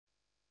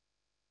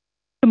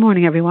Good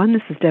morning, everyone.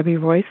 This is Debbie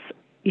Royce,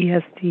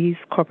 ESD's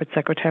Corporate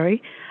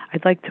Secretary.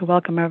 I'd like to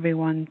welcome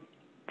everyone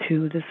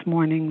to this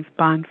morning's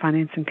Bond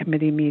Financing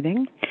Committee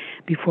meeting.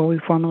 Before we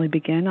formally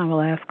begin, I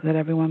will ask that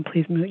everyone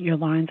please mute your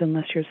lines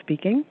unless you're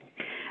speaking,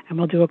 and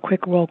we'll do a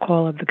quick roll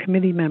call of the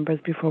committee members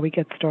before we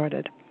get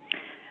started.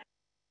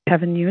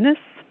 Kevin Eunice.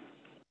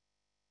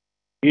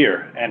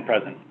 Here and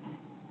present.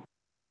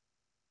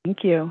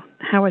 Thank you.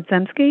 Howard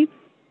Zemsky.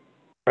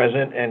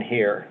 Present and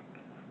here.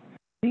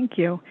 Thank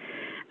you.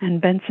 And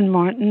Benson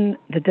Martin,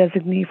 the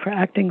designee for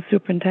Acting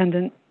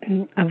Superintendent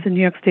of the New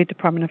York State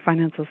Department of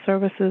Financial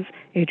Services,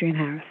 Adrian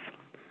Harris.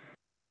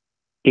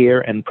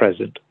 Here and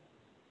present.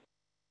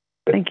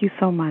 Thank you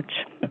so much.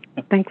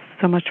 Thanks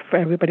so much for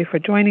everybody for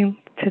joining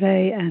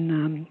today.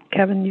 And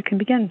Kevin, you can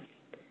begin.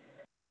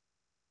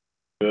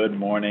 Good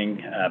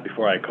morning.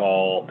 Before I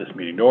call this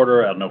meeting to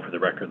order, I'll note for the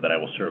record that I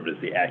will serve as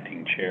the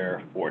acting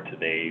chair for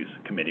today's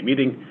committee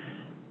meeting.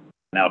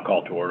 Now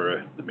call to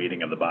order the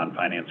meeting of the Bond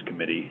Finance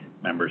Committee,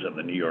 members of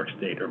the New York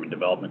State Urban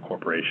Development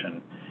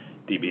Corporation,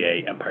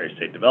 DBA Empire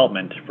State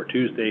Development, for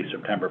Tuesday,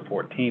 September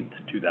 14th,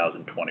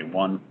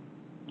 2021.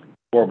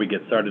 Before we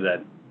get started,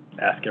 I'd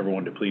ask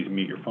everyone to please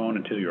mute your phone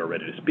until you are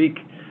ready to speak.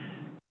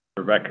 For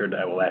the record,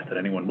 I will ask that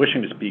anyone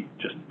wishing to speak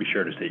just be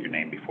sure to state your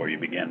name before you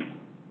begin.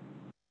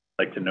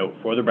 I'd like to note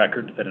for the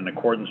record that in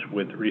accordance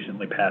with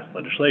recently passed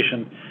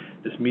legislation,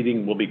 this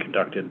meeting will be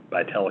conducted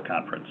by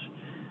teleconference.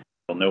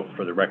 I'll note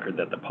for the record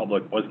that the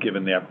public was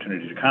given the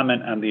opportunity to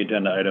comment on the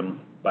agenda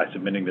item by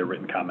submitting their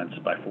written comments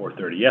by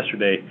 4:30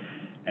 yesterday,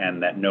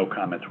 and that no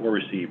comments were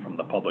received from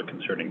the public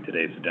concerning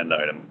today's agenda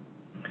item.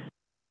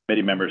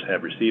 Committee members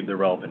have received the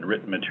relevant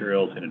written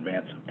materials in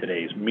advance of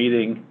today's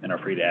meeting and are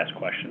free to ask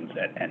questions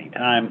at any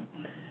time.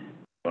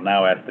 I will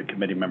now ask the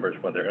committee members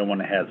whether anyone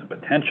has a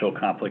potential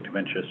conflict of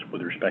interest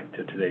with respect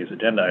to today's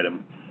agenda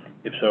item.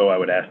 If so, I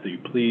would ask that you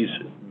please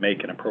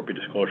make an appropriate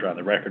disclosure on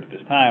the record at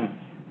this time,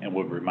 and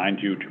would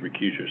remind you to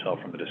recuse yourself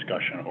from the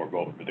discussion or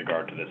vote with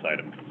regard to this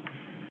item.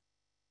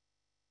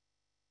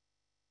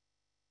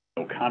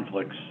 No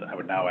conflicts. I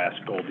would now ask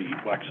Goldie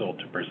Wexel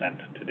to present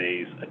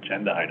today's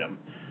agenda item,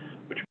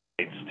 which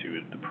relates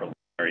to the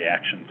preliminary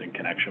actions in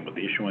connection with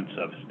the issuance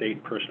of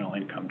state personal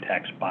income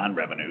tax bond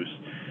revenues.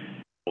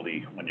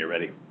 Goldie, when you're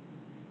ready.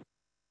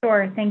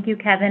 Sure. Thank you,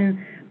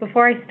 Kevin.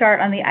 Before I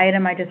start on the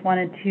item, I just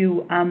wanted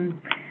to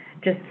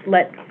just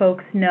let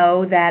folks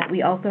know that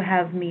we also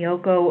have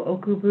Miyoko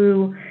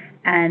Okubu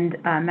and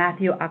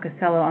Matthew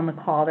Akasello on the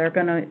call. They're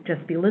going to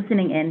just be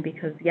listening in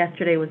because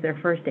yesterday was their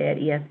first day at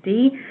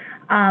ESD,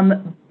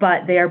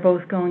 but they are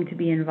both going to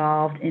be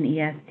involved in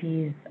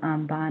ESD's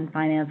bond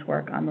finance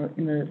work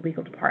in the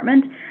legal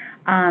department.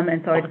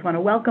 And so I just want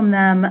to welcome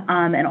them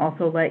and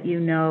also let you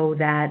know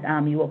that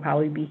you will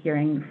probably be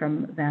hearing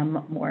from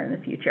them more in the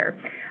future.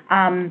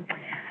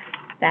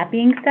 That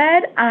being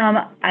said,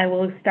 I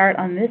will start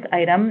on this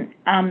item.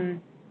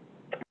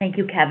 Thank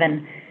you,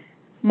 Kevin.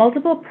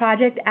 Multiple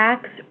project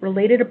acts,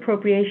 related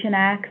appropriation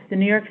acts, the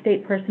New York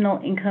State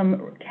Personal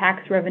Income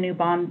Tax Revenue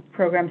Bond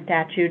Program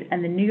Statute,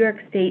 and the New York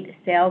State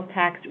Sales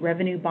Tax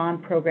Revenue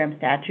Bond Program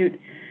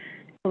Statute,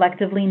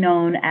 collectively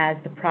known as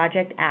the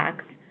Project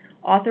Acts,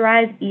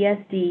 authorize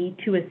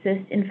ESD to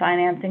assist in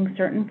financing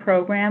certain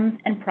programs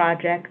and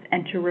projects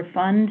and to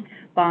refund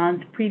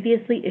bonds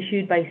previously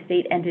issued by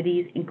state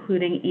entities,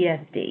 including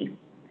ESD.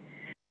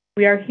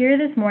 We are here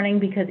this morning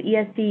because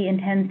ESD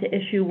intends to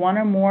issue one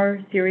or more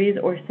series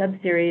or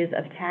subseries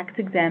of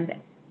tax-exempt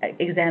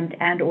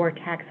and/or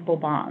taxable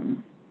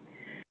bonds.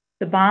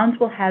 The bonds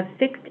will have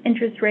fixed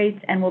interest rates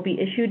and will be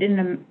issued in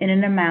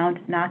an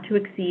amount not to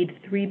exceed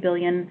 $3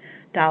 billion,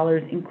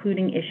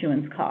 including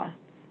issuance costs.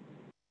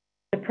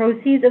 The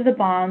proceeds of the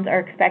bonds are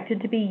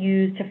expected to be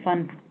used to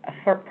fund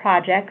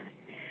projects,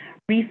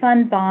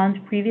 refund bonds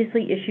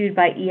previously issued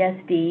by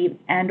ESD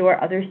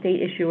and/or other state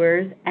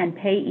issuers, and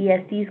pay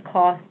ESD's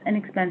costs and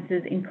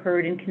expenses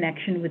incurred in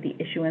connection with the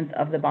issuance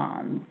of the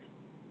bonds.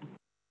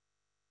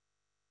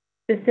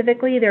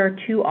 Specifically, there are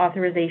two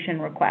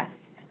authorization requests.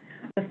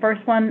 The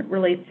first one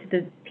relates to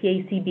the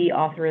PACB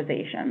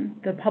authorization.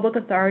 The Public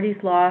Authorities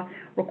Law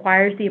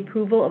requires the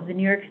approval of the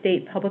New York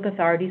State Public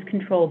Authorities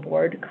Control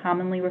Board,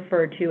 commonly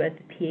referred to as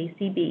the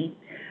PACB,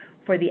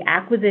 for the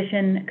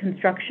acquisition,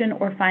 construction,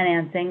 or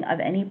financing of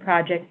any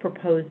project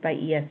proposed by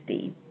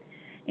ESD.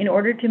 In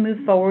order to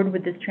move forward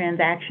with this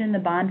transaction, the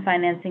Bond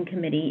Financing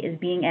Committee is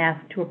being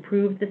asked to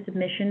approve the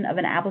submission of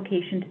an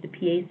application to the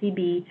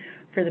PACB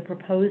for the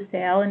proposed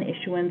sale and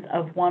issuance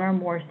of one or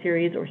more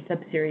series or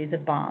subseries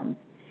of bonds.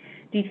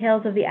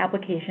 Details of the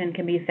application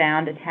can be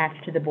found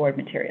attached to the board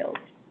materials.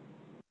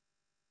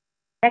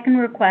 The second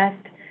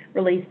request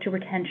relates to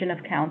retention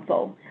of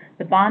counsel.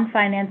 The Bond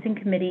Financing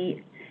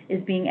Committee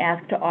is being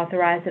asked to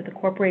authorize that the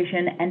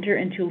corporation enter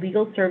into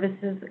legal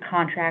services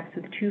contracts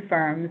with two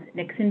firms,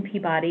 Nixon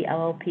Peabody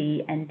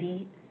LLP and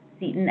D.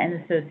 Seaton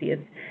and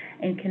Associates,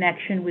 in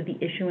connection with the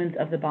issuance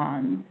of the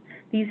bonds.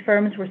 These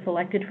firms were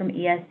selected from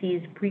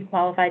ESD's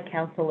pre-qualified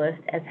counsel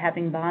list as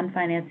having bond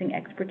financing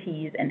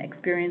expertise and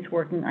experience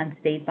working on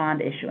state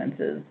bond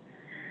issuances.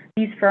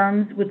 These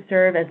firms would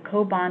serve as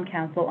co-bond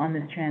counsel on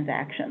this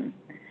transaction.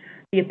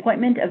 The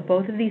appointment of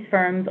both of these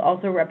firms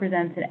also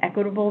represents an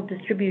equitable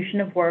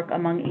distribution of work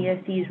among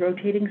ESD's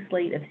rotating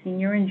slate of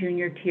senior and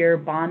junior tier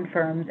bond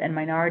firms and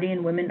minority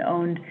and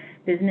women-owned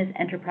business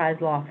enterprise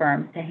law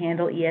firms to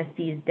handle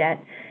ESD's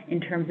debt in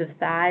terms of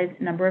size,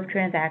 number of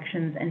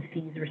transactions, and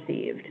fees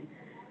received.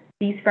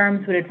 These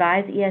firms would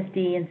advise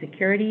ESD in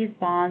securities,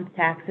 bonds,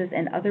 taxes,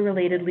 and other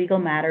related legal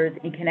matters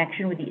in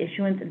connection with the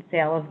issuance and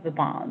sale of the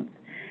bonds.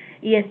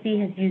 ESD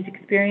has used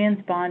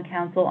experienced bond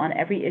counsel on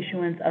every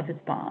issuance of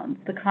its bonds.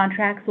 The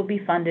contracts will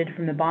be funded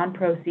from the bond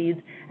proceeds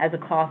as a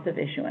cost of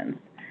issuance.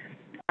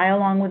 I,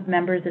 along with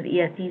members of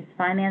ESD's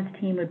finance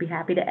team, would be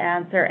happy to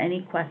answer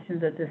any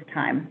questions at this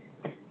time.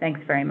 Thanks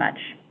very much.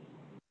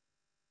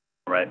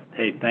 All right.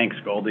 Hey, thanks,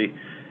 Goldie.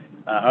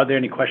 Are there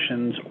any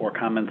questions or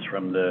comments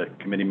from the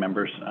committee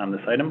members on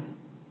this item?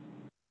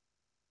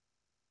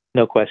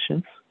 No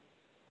questions.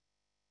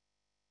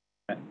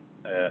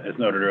 As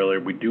noted earlier,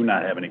 we do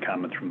not have any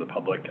comments from the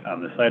public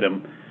on this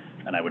item,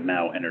 and I would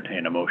now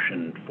entertain a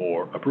motion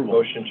for approval.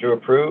 Motion to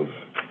approve.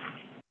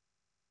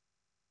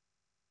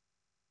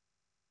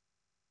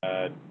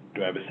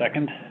 Do I have a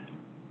second?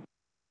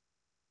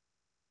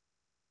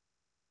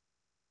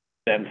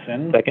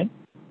 Benson. Second.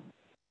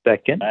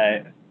 Second.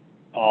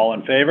 All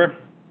in favor?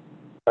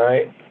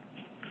 Aye.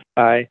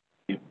 Aye.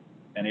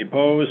 Any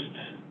opposed?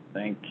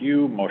 Thank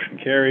you. Motion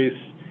carries.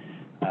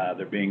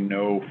 There being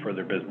no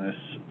further business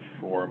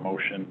for a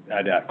motion,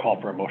 I'd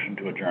call for a motion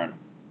to adjourn.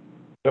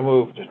 So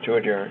moved to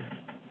adjourn.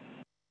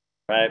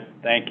 All right.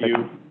 Thank you.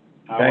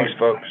 Thanks,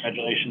 folks.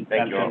 Congratulations.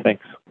 Thank you all. Benson.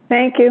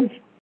 Thanks. Thank you.